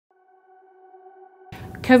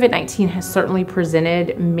COVID-19 has certainly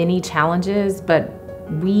presented many challenges, but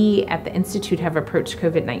we at the Institute have approached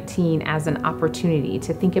COVID-19 as an opportunity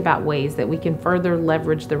to think about ways that we can further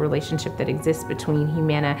leverage the relationship that exists between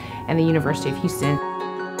Humana and the University of Houston.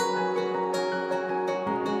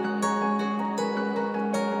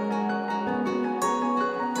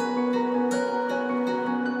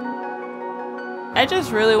 I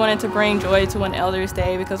just really wanted to bring joy to an Elder's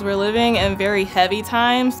Day because we're living in very heavy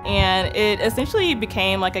times, and it essentially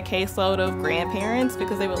became like a caseload of grandparents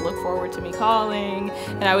because they would look forward to me calling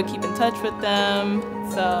and I would keep in touch with them.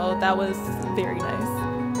 So that was very nice.